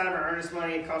outside of her earnest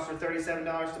money, it cost her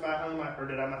 $37 to buy a home, or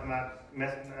did I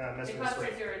mess It with cost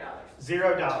this? her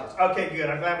 $0. Okay, good.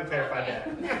 I'm glad we clarified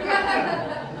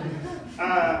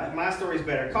that. My story's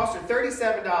better. It cost her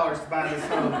 $37 to buy this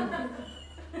home.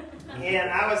 And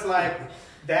I was like,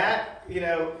 that,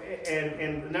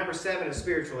 and number 7 is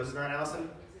spiritual, is it not, Allison?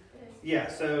 Yeah,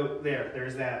 so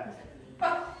there's that.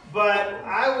 But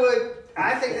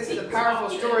I think this is a powerful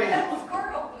story.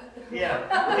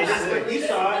 Yeah, you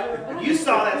saw it. You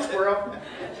saw that squirrel.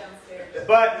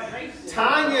 But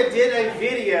Tanya did a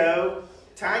video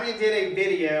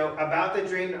about the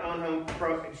Dream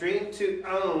to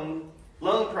Own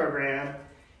loan program,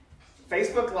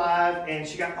 Facebook Live, and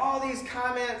she got all these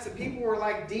comments, and people were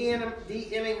like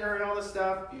DMing her and all this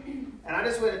stuff. And I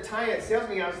just went to Tanya at sales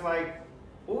meeting. I was like,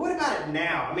 well, what about it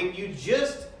now? I mean, you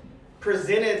just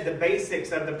presented the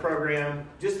basics of the program,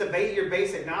 just your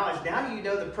basic knowledge. Now you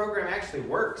know the program actually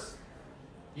works.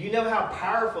 You know how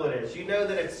powerful it is. You know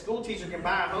that a school teacher can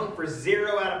buy a home for $0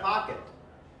 out of pocket.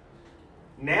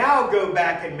 Now go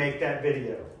back and make that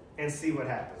video and see what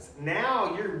happens.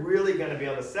 Now you're really going to be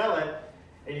able to sell it,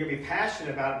 and you're going to be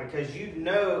passionate about it because you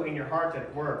know in your heart that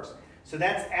it works. So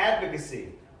that's advocacy.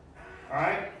 All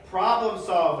right? Problem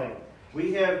solving.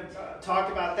 We have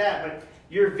talked about that, but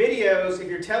your videos, if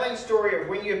you're telling a story of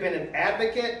when you have been an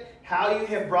advocate, how you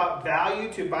have brought value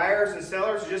to buyers and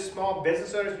sellers, or just small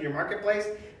business owners in your marketplace,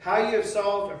 how you have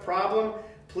solved a problem,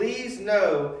 please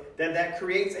know that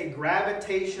creates a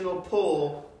gravitational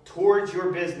pull towards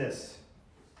your business,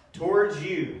 towards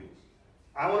you.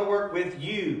 I want to work with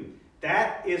you.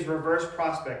 That is reverse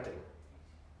prospecting.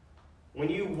 When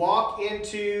you walk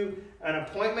into an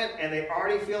appointment and they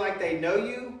already feel like they know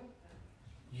you,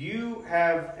 you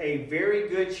have a very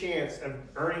good chance of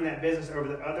earning that business over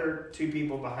the other 2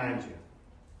 people behind you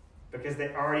because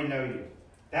they already know you.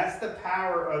 That's the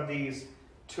power of these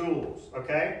tools,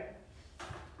 okay?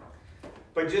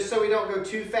 But just so we don't go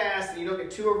too fast and you don't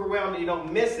get too overwhelmed and you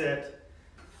don't miss it,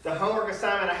 the homework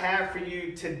assignment I have for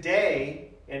you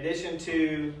today, in addition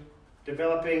to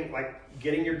developing,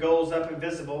 getting your goals up and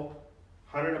visible,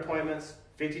 100 appointments,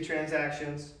 50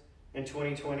 transactions in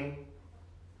 2020.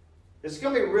 It's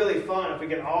going to be really fun if we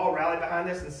can all rally behind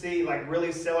this and see,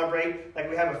 really celebrate.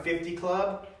 We have a 50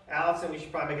 club. Allison, we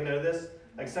should probably make a note of this.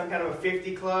 Some kind of a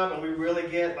 50 club, and we really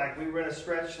get, we run a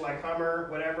stretch like Hummer,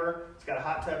 whatever. It's got a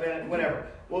hot tub in it, whatever.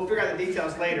 We'll figure out the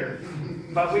details later.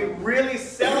 But we really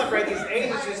celebrate these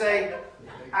agents who say,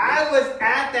 I was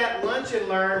at that lunch and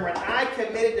learn when I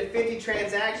committed to 50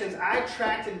 transactions. I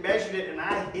tracked and measured it, and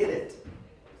I hit it.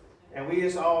 And we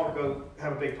just all go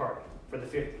have a big party for the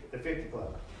 50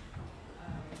 club.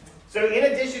 So in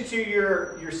addition to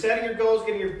your setting your goals,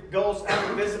 getting your goals out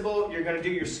and visible, you're going to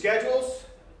do your schedules.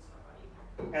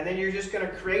 And then you're just going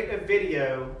to create a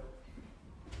video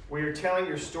where you're telling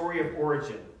your story of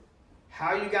origin.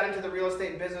 How you got into the real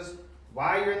estate business,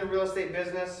 why you're in the real estate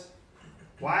business,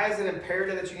 why is it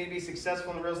imperative that you need to be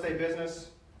successful in the real estate business.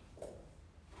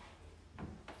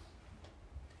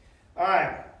 All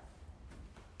right.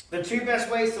 The 2 best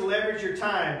ways to leverage your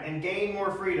time and gain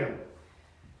more freedom.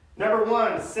 Number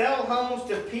 1, sell homes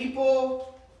to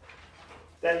people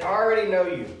that already know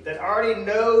you, that already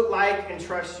know, like, and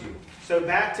trust you. So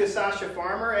back to Sasha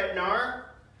Farmer at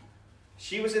NAR.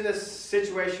 she was in this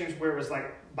situation where it was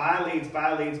like buy leads,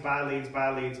 buy leads, buy leads,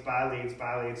 buy leads, buy leads,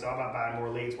 buy leads, all about buying more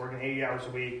leads, working 80 hours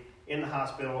a week, in the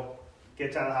hospital,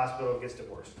 gets out of the hospital, gets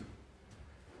divorced.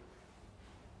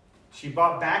 She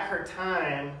bought back her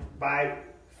time by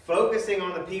focusing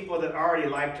on the people that already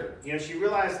liked her. You know, she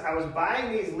realized I was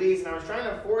buying these leads and I was trying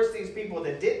to force these people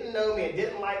that didn't know me and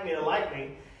didn't like me to like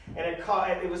me, and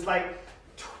it was like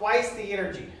twice the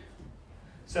energy.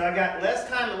 So I got less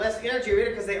time and less energy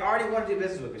because they already want to do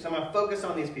business with me. So I'm going to focus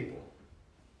on these people.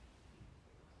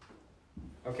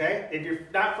 Okay? If you're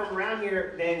not from around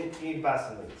here, then you need to buy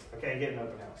some leads. Okay? Get an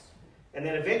open house. And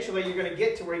then eventually you're going to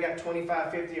get to where you got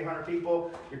 25, 50, 100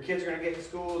 people. Your kids are going to get to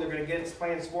school. They're going to get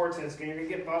playing sports. And you're going to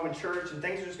get involved in church. And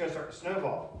things are just going to start to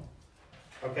snowball.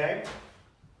 Okay?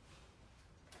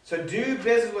 So do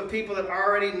business with people that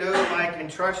already know, like, and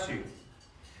trust you.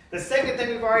 The second thing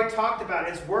we've already talked about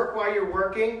is work while you're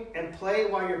working and play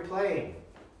while you're playing.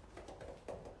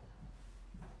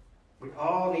 We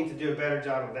all need to do a better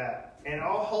job of that. And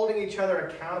all holding each other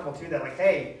accountable to that. Like,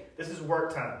 hey, this is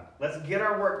work time. Let's get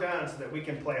our work done so that we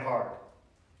can play hard.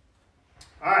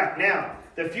 All right, now,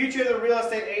 the future of the real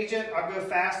estate agent, I'll go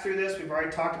fast through this. We've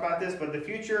already talked about this, but the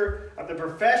future of the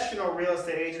professional real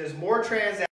estate agent is more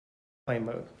transactions. Play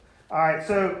mode. All right,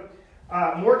 so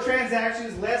more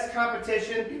transactions, less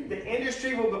competition. The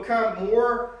industry will become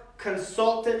more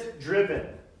consultant-driven.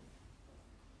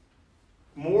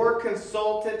 More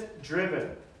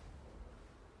consultant-driven.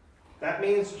 That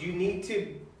means you need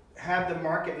to have the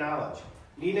market knowledge.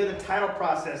 You need to know the title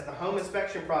process, the home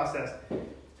inspection process.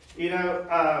 You know,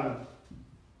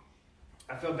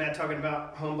 I feel bad talking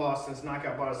about Home Boss since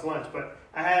Knockout bought us lunch, but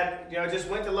I had, just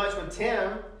went to lunch with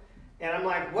Tim, and I'm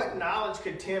like, what knowledge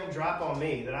could Tim drop on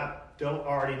me that I don't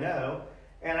already know?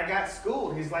 And I got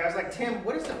schooled. I was like, Tim,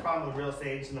 what is the problem with real estate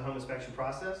agents in the home inspection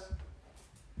process?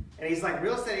 And he's like,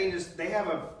 real estate agents,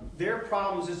 their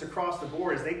problems just across the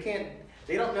board is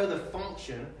they don't know the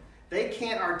function. They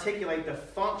can't articulate the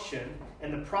function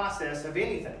and the process of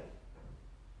anything.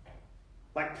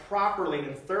 Like properly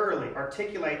and thoroughly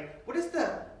articulate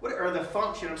the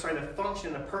function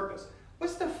and the purpose.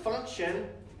 What's the function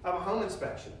of a home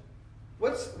inspection?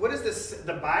 What is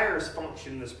the buyer's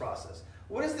function in this process?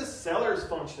 What is the seller's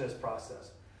function in this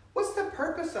process? What's the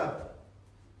purpose of it?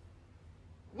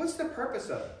 What's the purpose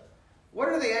of it? What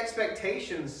are the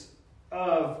expectations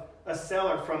of a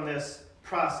seller from this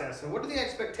process? And what are the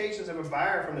expectations of a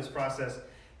buyer from this process?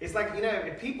 It's like,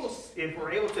 if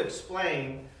we're able to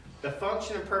explain the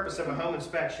function and purpose of a home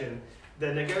inspection,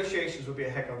 the negotiations would be a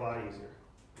heck of a lot easier.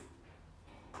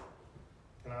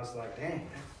 And I was like, dang,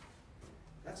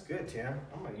 that's good, Tim.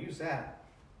 I'm going to use that.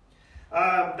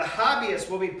 The hobbyists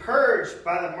will be purged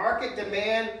by the market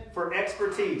demand for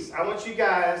expertise. I want you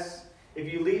guys,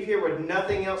 if you leave here with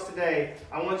nothing else today,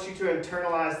 I want you to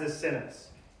internalize this sentence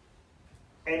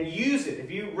and use it. If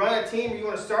you run a team, or you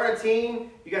want to start a team,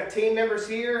 you got team members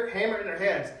here, hammer it in their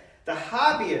heads. The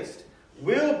hobbyist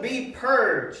will be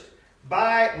purged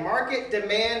by market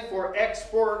demand for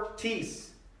expertise.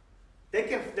 They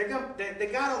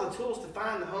got all the tools to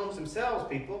find the homes themselves,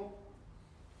 people.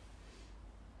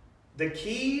 The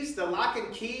keys, the lock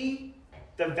and key,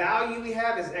 the value we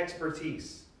have is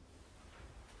expertise.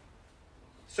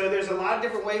 So there's a lot of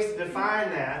different ways to define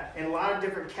that and a lot of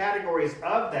different categories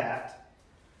of that.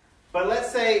 But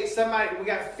let's say we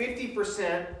got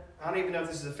 50%, I don't even know if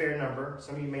this is a fair number,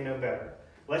 some of you may know better.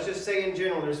 Let's just say in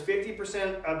general, there's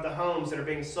 50% of the homes that are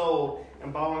being sold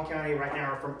in Baldwin County right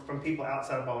now are from people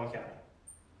outside of Baldwin County.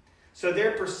 So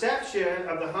their perception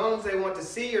of the homes they want to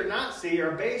see or not see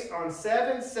are based on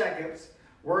 7 seconds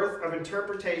worth of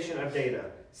interpretation of data.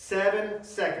 7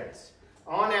 seconds.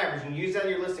 On average, and use that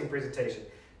in your listing presentation.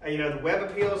 The web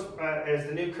appeals is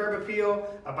the new curb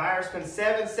appeal. A buyer spends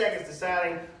 7 seconds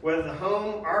deciding whether the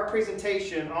home, our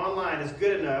presentation online is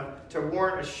good enough to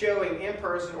warrant a showing in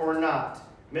person or not.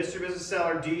 Mr. Business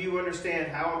Seller, do you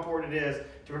understand how important it is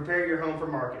to prepare your home for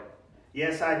market?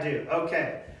 Yes, I do.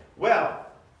 Okay. Well,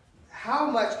 how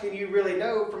much can you really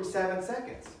know from 7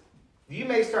 seconds? You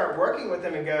may start working with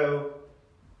them and go,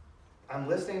 I'm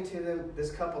listening to them,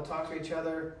 this couple talk to each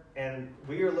other, and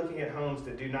we are looking at homes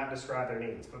that do not describe their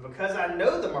needs. But because I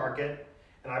know the market,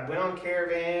 and I went on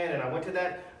Caravan, and I went to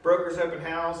that broker's open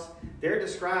house, they're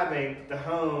describing the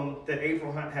home that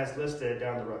April Hunt has listed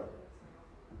down the road.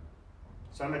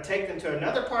 So I'm going to take them to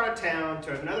another part of town,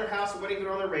 to another house that wasn't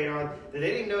even on their radar, that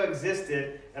they didn't know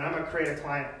existed, and I'm going to create a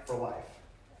client for life.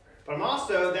 But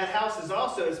that house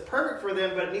is perfect for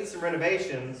them, but it needs some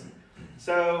renovations.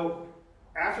 So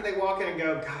after they walk in and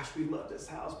go, gosh, we love this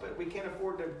house, but we can't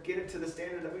afford to get it to the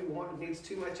standard that we want. It needs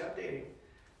too much updating.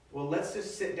 Well, let's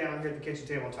just sit down here at the kitchen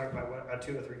table and talk about what a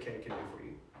 203K can do for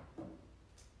you.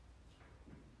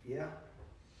 Yeah?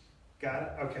 Got it?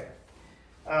 Okay.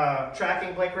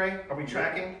 Tracking, Blake Ray? Are we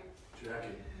tracking? Jackie.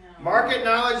 No. Market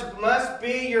knowledge must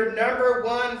be your number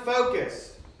one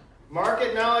focus.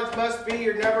 Market knowledge must be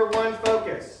your number one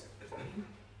focus.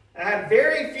 I had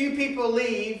very few people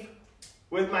leave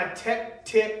with my tech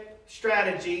tip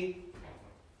strategy,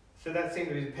 so that seemed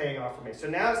to be paying off for me. So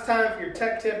now it's time for your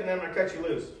tech tip, and then I'm going to cut you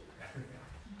loose.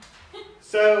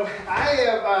 So I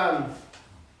have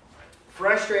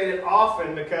frustrated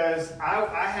often because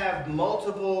I have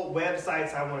multiple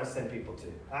websites I want to send people to.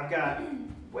 I've got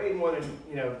way more than,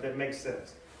 that makes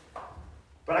sense.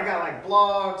 But I got like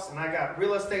blogs, and I got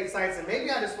real estate sites, and maybe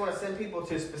I just want to send people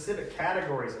to specific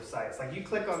categories of sites. Like you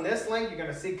click on this link, you're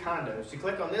going to see condos. You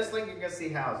click on this link, you're going to see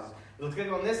houses. You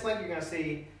click on this link, you're going to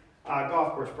see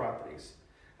golf course properties.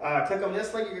 Click on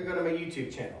this link, you're going to go to my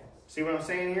YouTube channel. See what I'm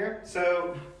saying here?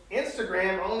 So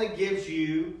Instagram only gives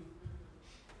you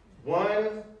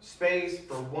one space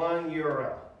for one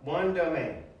URL, one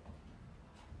domain.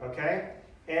 Okay?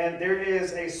 And there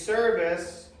is a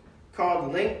service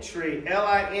called Linktree,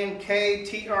 Linkree,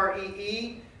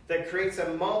 that creates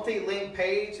a multi-link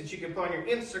page that you can put on your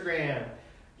Instagram,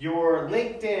 your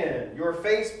LinkedIn, your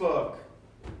Facebook.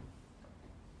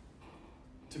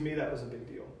 To me, that was a big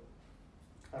deal.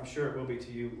 I'm sure it will be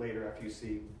to you later after you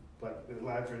see like the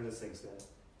larger this thing's done.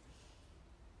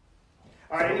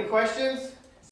 All right, any questions?